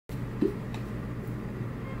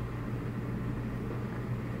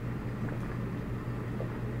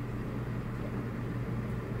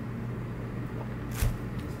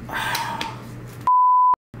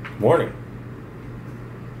morning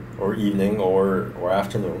or evening or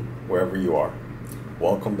afternoon, wherever you are.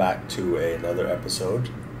 Welcome back to another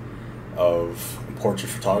episode of Portrait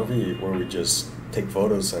Photography, where we just take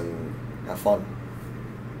photos and have fun.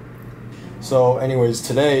 So anyways,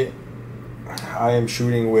 today I am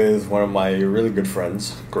shooting with one of my really good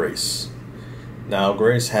friends, Grace. Now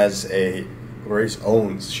Grace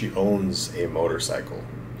owns a motorcycle,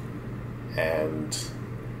 and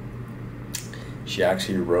she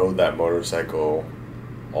actually rode that motorcycle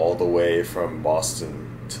all the way from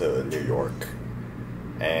Boston to New York,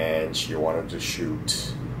 and she wanted to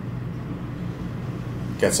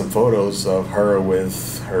get some photos of her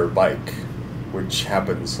with her bike, which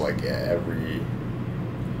happens like every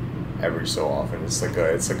so often. It's like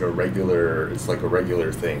a regular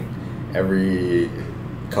thing. Every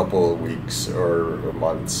couple of weeks or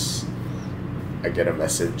months, I get a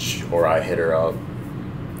message or I hit her up.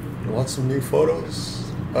 You want some new photos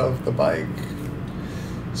of the bike?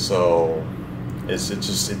 So it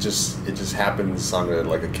just happens on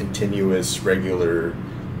a continuous, regular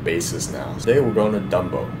basis now. Today we're going to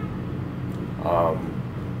Dumbo.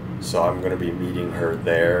 So I'm gonna be meeting her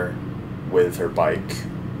there with her bike,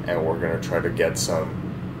 and we're gonna try to get some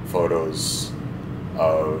photos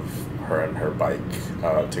of her and her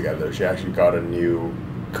bike together. She actually got a new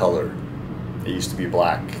color. It used to be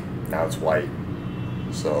black, now it's white.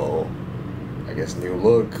 So I guess new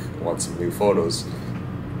look, want some new photos.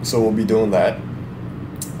 So we'll be doing that,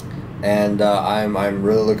 and I'm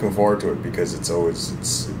really looking forward to it because it's always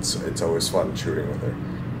fun shooting with her.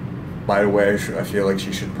 By the way, I feel like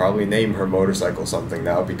she should probably name her motorcycle something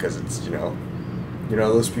now, because it's you know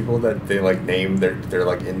those people that they like name they're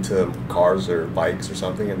like into cars or bikes or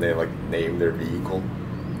something, and they like name their vehicle.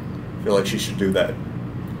 I feel like she should do that.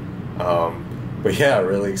 But yeah,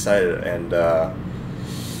 really excited, and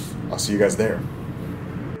I'll see you guys there.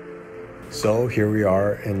 So here we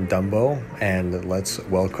are in Dumbo, and let's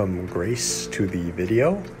welcome Grace to the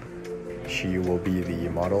video. She will be the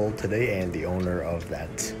model today and the owner of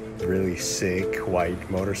that really sick white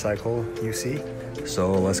motorcycle you see.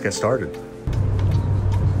 So let's get started.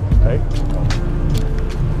 Right.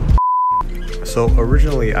 So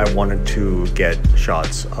originally I wanted to get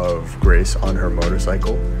shots of Grace on her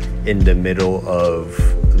motorcycle in the middle of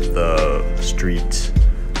the street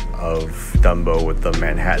of Dumbo with the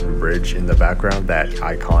Manhattan Bridge in the background, that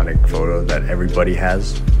iconic photo that everybody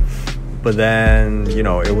has. But then,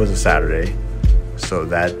 it was a Saturday, so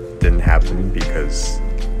that didn't happen because,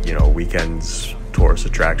 weekends, tourist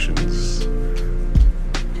attractions,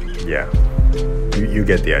 yeah, you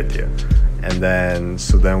get the idea. And then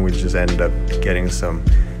we just ended up getting some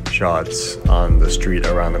shots on the street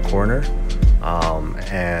around the corner,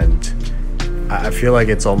 and I feel like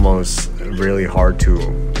it's almost really hard to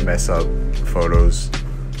mess up photos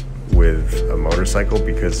with a motorcycle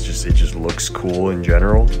because it just looks cool in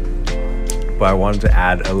general. But I wanted to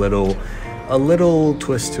add a little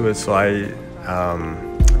twist to it, so I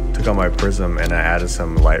took out my prism and I added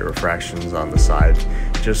some light refractions on the side,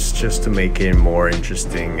 just to make it more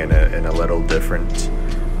interesting and a little different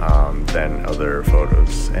than other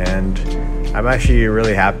photos. And I'm actually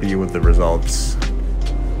really happy with the results.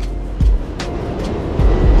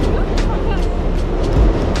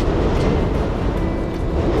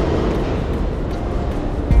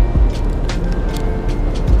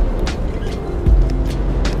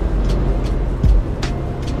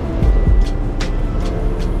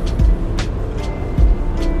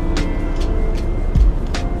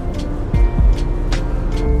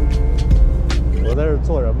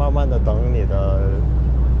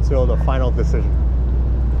 Final decision.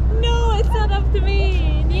 No, it's not up to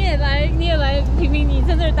me. 你也来评评，你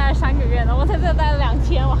在这儿待了3个月了，我在这儿待了2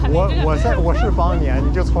天，我还没这个。我是帮你，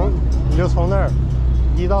你就从那儿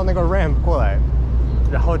移到那个 ramp 过来，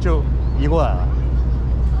然后就移过来了，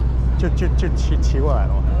就骑过来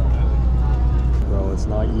了。Bro, it's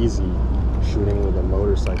not easy shooting with a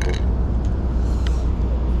motorcycle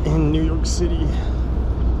in New York City.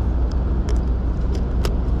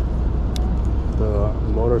 The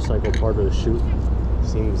motorcycle part of the shoot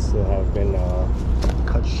seems to have been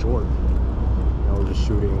cut short. Now we're just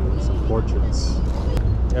shooting some portraits.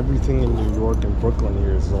 Everything in New York and Brooklyn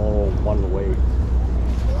here is all one way.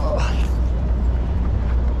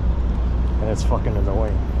 And it's fucking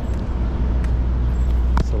annoying.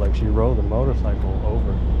 So like, she rode the motorcycle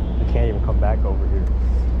over. You can't even come back over here.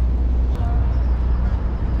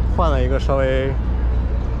 换了一个稍微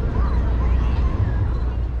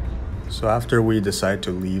So after we decide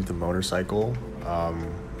to leave the motorcycle,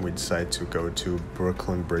 we decide to go to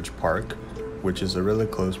Brooklyn Bridge Park, which is a really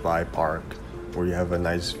close by park where you have a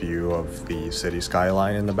nice view of the city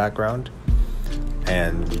skyline in the background.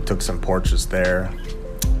 And we took some portraits there.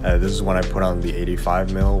 This is when I put on the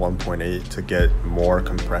 85mm 1.8 to get more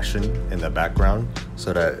compression in the background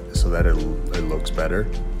so that it looks better.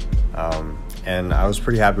 And I was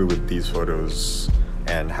pretty happy with these photos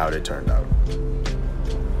and how they turned out.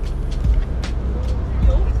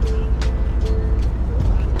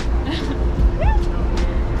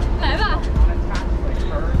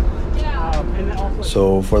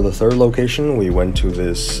 So for the third location, we went to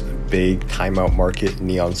this big timeout market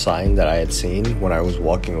neon sign that I had seen when I was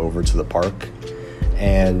walking over to the park.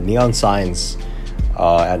 And neon signs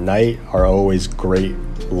at night are always great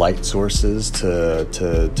light sources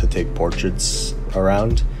to take portraits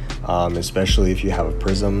around, especially if you have a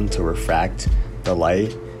prism to refract the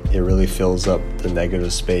light. It really fills up the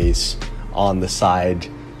negative space on the side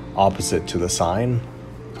opposite to the sign.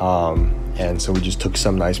 And so we just took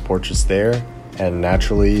some nice portraits there, and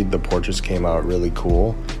naturally the portraits came out really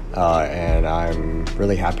cool, and I'm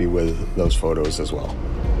really happy with those photos as well.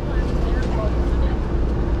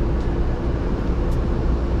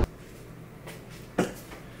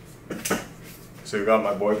 So we got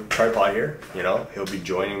my boy Tripod here, you know, he'll be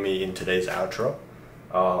joining me in today's outro.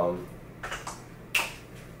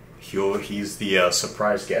 He's the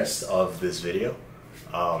surprise guest of this video.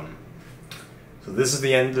 So this is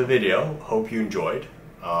the end of the video. Hope you enjoyed.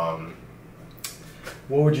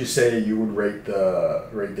 What would you say you would rate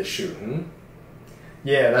the shoot?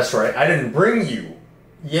 Yeah, that's right. I didn't bring you.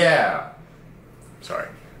 Yeah. Sorry.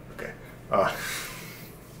 Okay. Alright,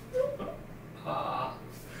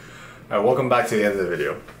 welcome back to the end of the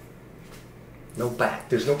video. No back.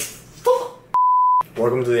 There's no.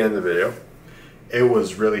 Welcome to the end of the video. It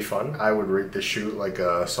was really fun. I would rate the shoot like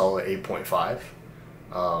a solid 8.5.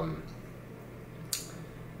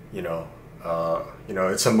 You know,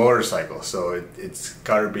 it's a motorcycle, so it's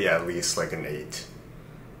gotta be at least like an 8.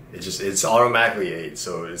 It's automatically 8,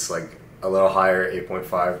 so it's like a little higher,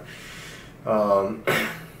 8.5.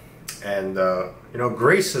 And you know,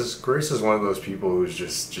 Grace is one of those people who's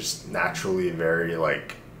just naturally very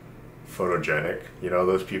like photogenic. You know,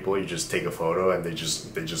 those people you just take a photo and they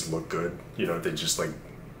just look good. You know, they just like,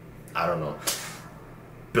 I don't know,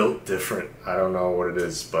 built different. I don't know what it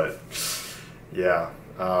is, but yeah.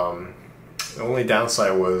 The only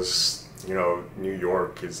downside was, you know, New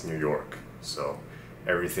York is New York, so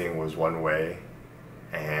everything was one way,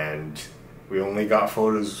 and we only got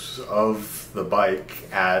photos of the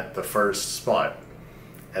bike at the first spot,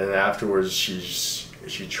 and then afterwards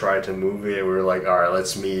she tried to move it. We were like, all right,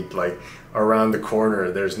 let's meet like around the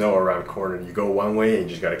corner. There's no around corner. You go one way and you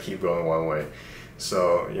just got to keep going one way.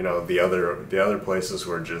 So, you know, the other places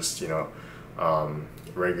were just, you know,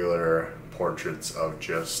 regular portraits of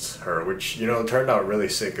just her, which, you know, turned out really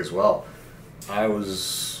sick as well. I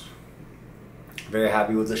was very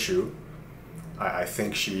happy with the shoot. I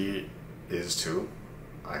think she is too,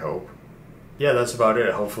 I hope. Yeah, that's about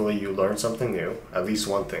it. Hopefully you learned something new, at least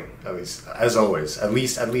one thing, at least, as always, at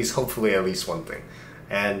least hopefully at least one thing,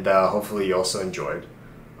 and hopefully you also enjoyed.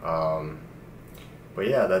 But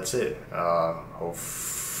yeah, that's it. Hope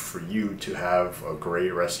for you to have a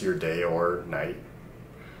great rest of your day or night.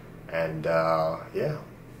 And yeah,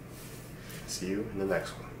 see you in the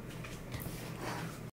next one.